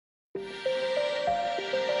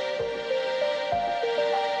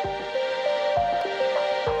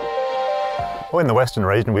Well, in the Western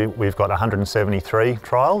region we've got 173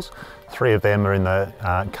 trials. 3 of them are in the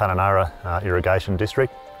Kununurra irrigation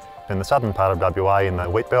district. In the southern part of WA, in the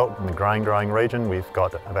wheat belt, in the grain growing region, we've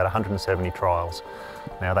got about 170 trials.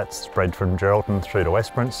 Now that's spread from Geraldton through to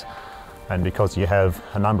Esperance, and because you have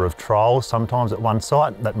a number of trials sometimes at one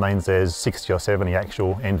site, that means there's 60 or 70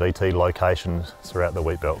 actual NVT locations throughout the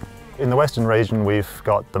wheat belt. In the Western region we've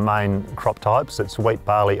got the main crop types. It's wheat,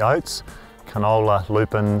 barley, oats, canola,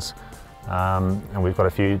 lupins, and we've got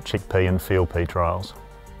a few chickpea and field pea trials.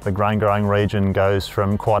 The grain growing region goes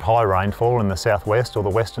from quite high rainfall in the southwest or the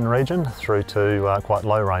Western region through to quite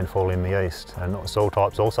low rainfall in the east. And soil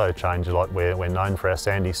types also change a lot. We're known for our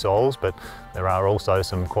sandy soils, but there are also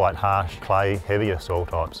some quite harsh, clay, heavier soil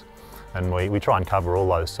types. And we try and cover all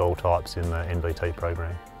those soil types in the NVT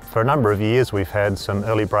program. For a number of years we've had some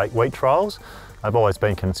early break wheat trials. They've always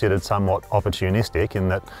been considered somewhat opportunistic in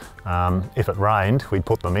that if it rained, we'd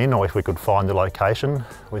put them in, or if we could find a location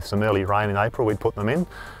with some early rain in April, we'd put them in.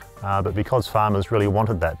 But because farmers really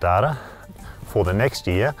wanted that data, for the next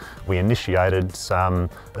year, we initiated some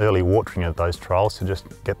early watering of those trials to just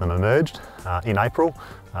get them emerged in April.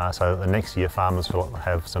 So the next year farmers will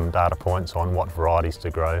have some data points on what varieties to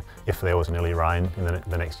grow if there was an early rain in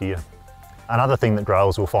the next year. Another thing that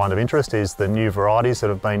growers will find of interest is the new varieties that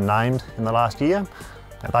have been named in the last year.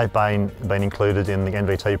 They've been included in the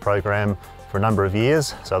NVT program for a number of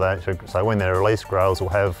years, so when they're released, growers will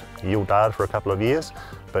have yield data for a couple of years,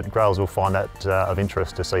 but growers will find that of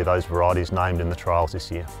interest to see those varieties named in the trials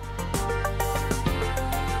this year.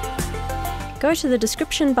 Go to the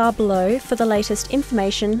description bar below for the latest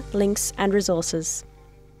information, links and resources.